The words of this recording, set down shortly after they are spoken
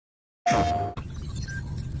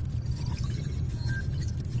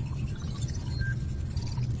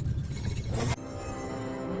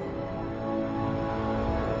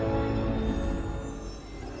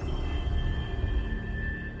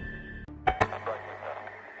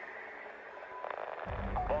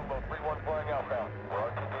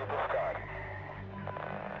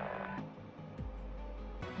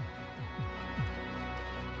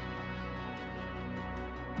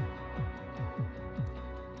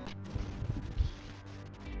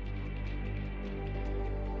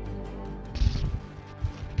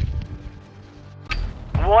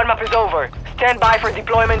Warm-up is over. Stand by for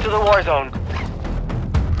deployment to the war zone.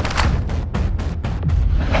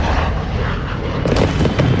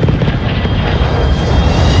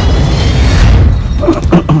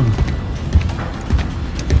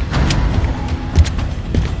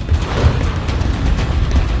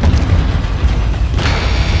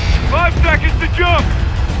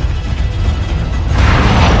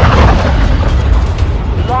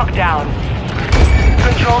 Lockdown.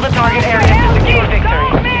 Control the target area to secure victory.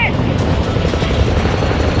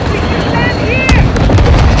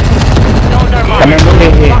 Zones are marked.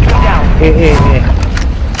 Lock them down.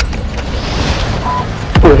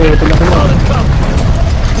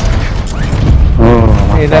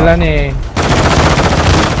 Dalan eh.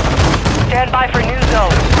 Stand by for new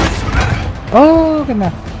zone. Oh, kena.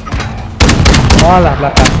 Walah,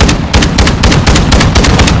 belakang.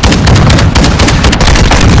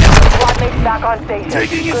 Squad mates back on station.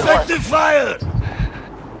 Taking Good effective fire! work.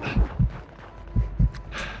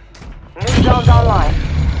 New zones online.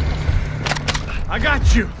 I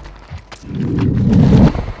got you!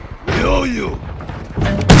 We owe you!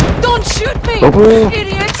 Don't shoot me,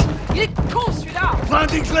 idiot! Il est con celui-là!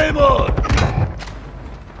 Planting Claymore!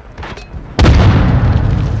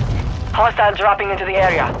 Hostiles dropping into the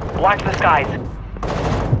area. Watch the skies.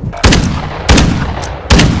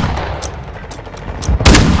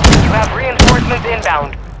 You have reinforcements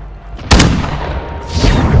inbound.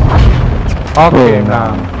 Okay,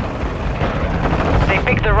 now. They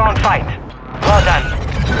picked the wrong fight. Well done.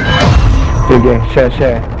 Okay,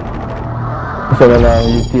 share. Masuk dalam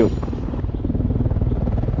YouTube.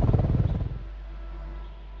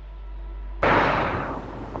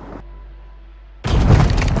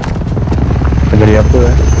 Jadi apa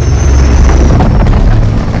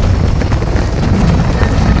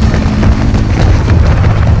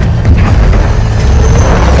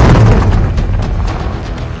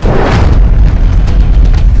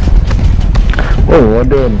Oh,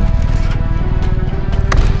 modern.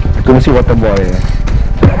 Itu mesti waterboy ya.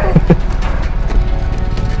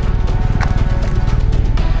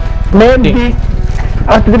 Medic.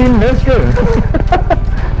 Jadi nurse ke?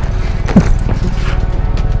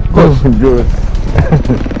 Oh, good.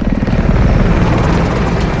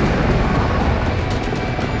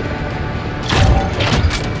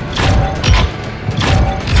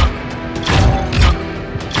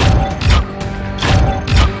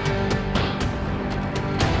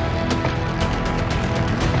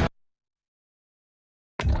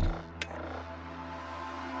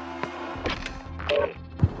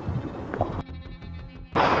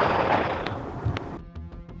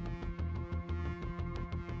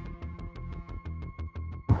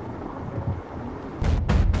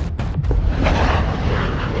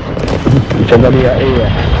 Coba dia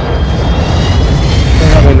ya.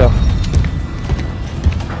 Tengok dulu.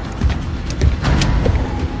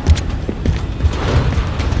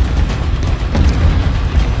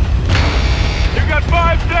 You got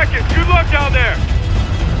 5 seconds. Good luck down there.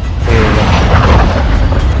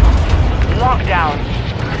 Lockdown.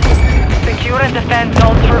 Secure and defend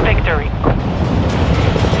zones for victory.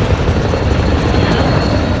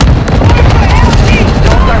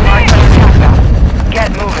 Zones are marked under attack now.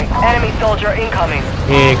 Get moving. Enemy soldier incoming.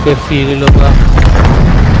 Kursi dulu bang.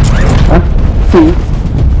 Hah? Si?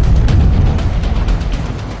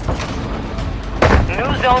 New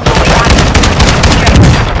zones will be active.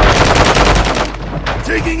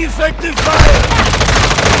 Taking effective fire!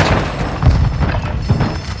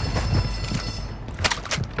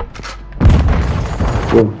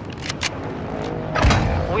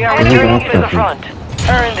 We are returning to the front.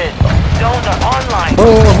 Earn this. Zones are online.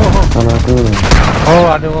 Sana tu. Oh,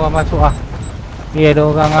 ada orang masuk ah. Ya, ada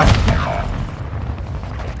orang ah.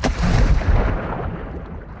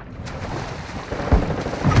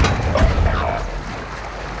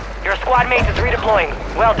 Your squad mate is redeploying.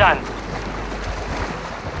 Well done.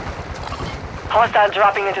 Hostile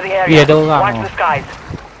dropping into the area. Ya, ada orang. Watch the skies.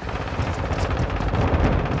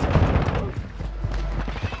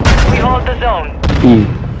 We hold the zone.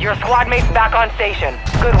 Your squad mate's back on station.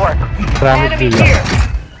 Good work. Enemy here.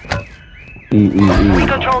 We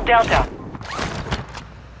control Delta.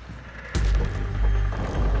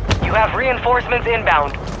 You have reinforcements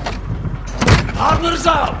inbound. Armor's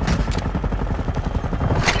out!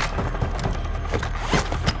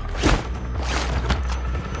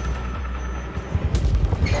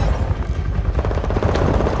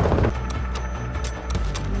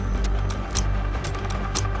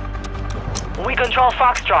 We control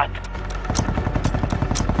Foxtrot.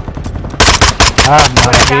 Ah,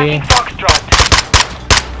 We're attacking mati. Foxtrot.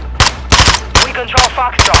 We control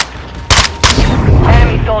Foxtrot.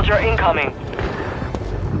 Enemy soldier incoming.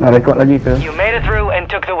 Nak rekod lagi ke? You made it through and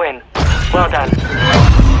took the win. Well done.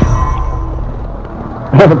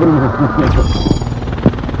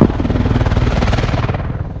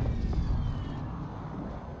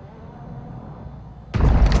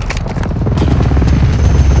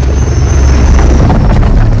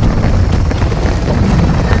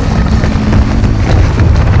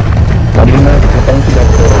 Tadi nak datang sudah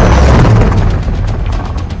ke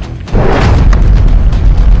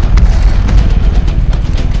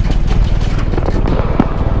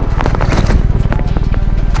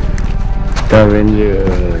Ranger.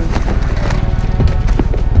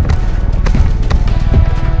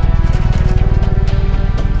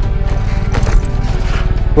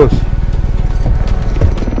 Push.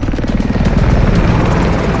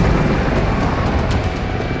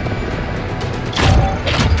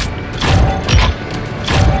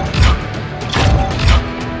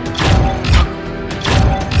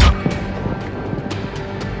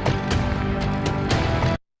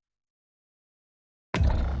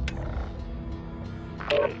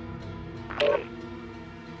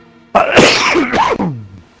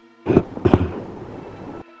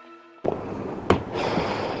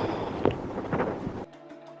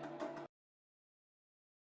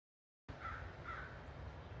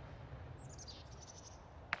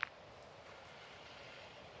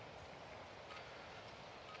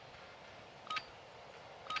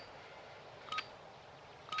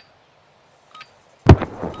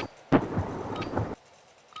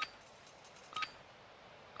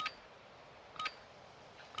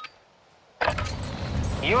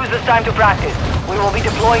 Use this time to practice. We will be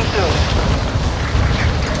deploying soon.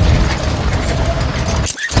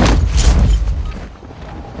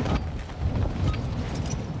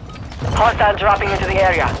 Hostile dropping into the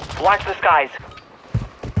area. Watch the skies.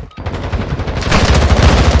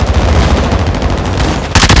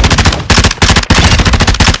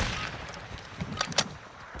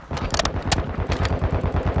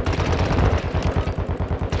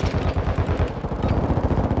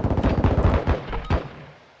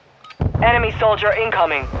 Enemy soldier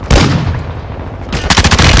incoming.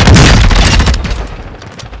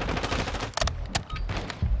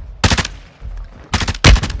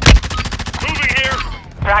 Moving here!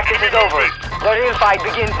 Practice is over. The real fight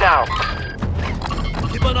begins now.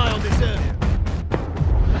 Keep an eye on this area.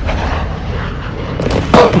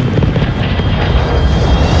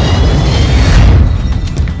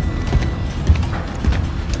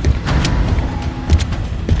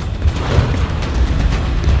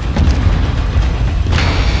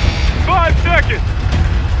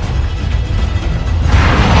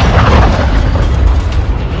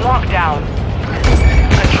 Lockdown.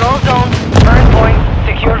 Control zones, burn points,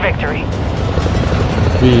 secure victory.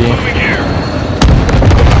 Moving here.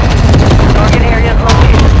 Target areas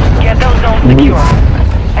located. Get those zones secure.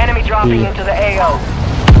 Enemy dropping into the AO.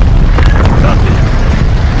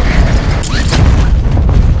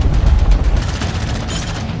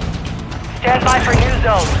 Stand by for new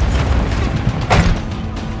zones.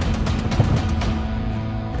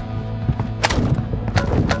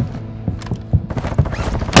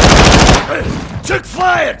 Check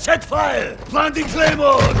fire! Check fire! Planting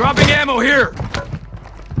Claymore! Dropping ammo here!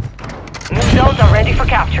 New zones are ready for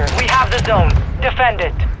capture. We have the zone. Defend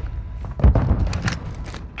it.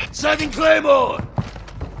 Setting Claymore!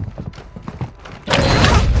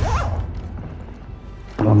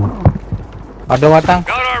 Ada batang.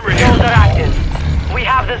 Got armor Zones here! are active. We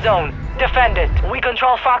have the zone. Defend it. We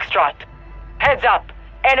control Foxtrot. Heads up.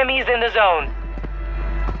 Enemies in the zone.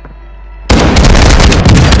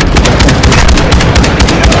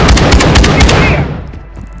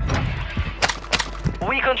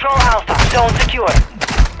 We control Alpha. Zone secure.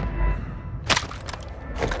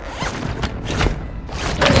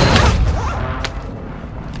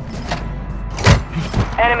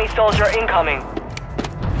 Enemy soldier incoming.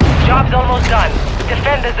 Job's almost done.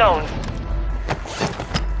 Defend the zones.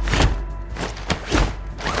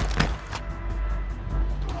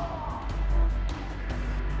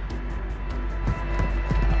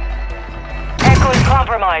 Echo is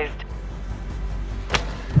compromised.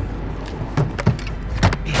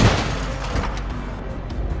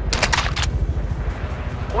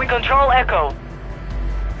 control Echo.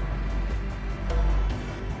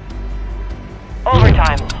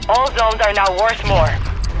 Overtime. All zones are now worth more.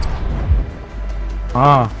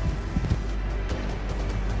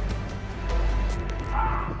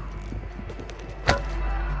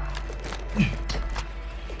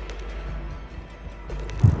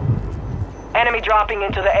 Enemy dropping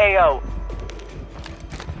into the AO.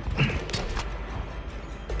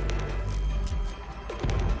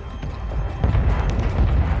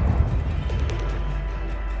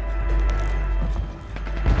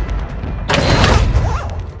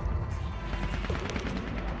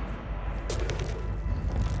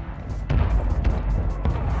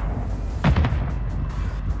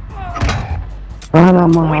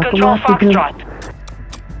 Alamak, We aku control mati kena. Foxtrot.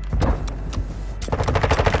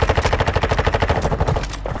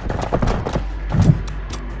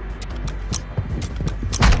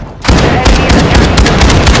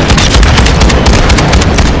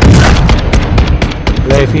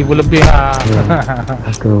 Lazy pun lebih lah.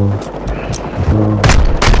 Aku.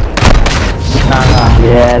 Senang lah.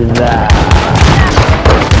 Yes.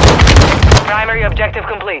 Primary objective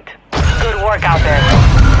complete. Good work out there.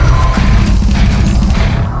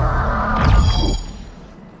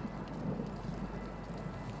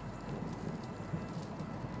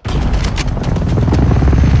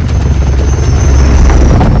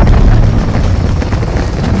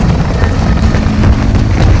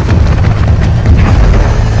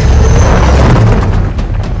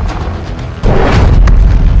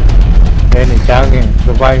 Ni cari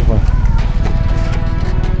survivor.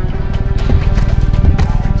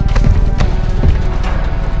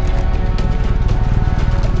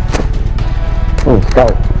 Oh,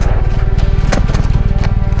 scout.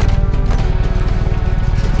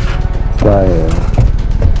 Fire.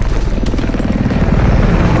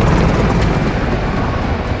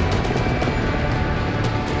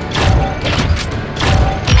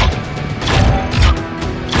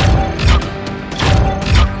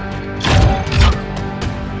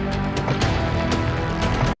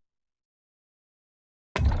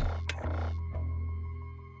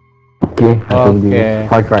 Okay, Okay.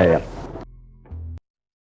 Far Cry ya.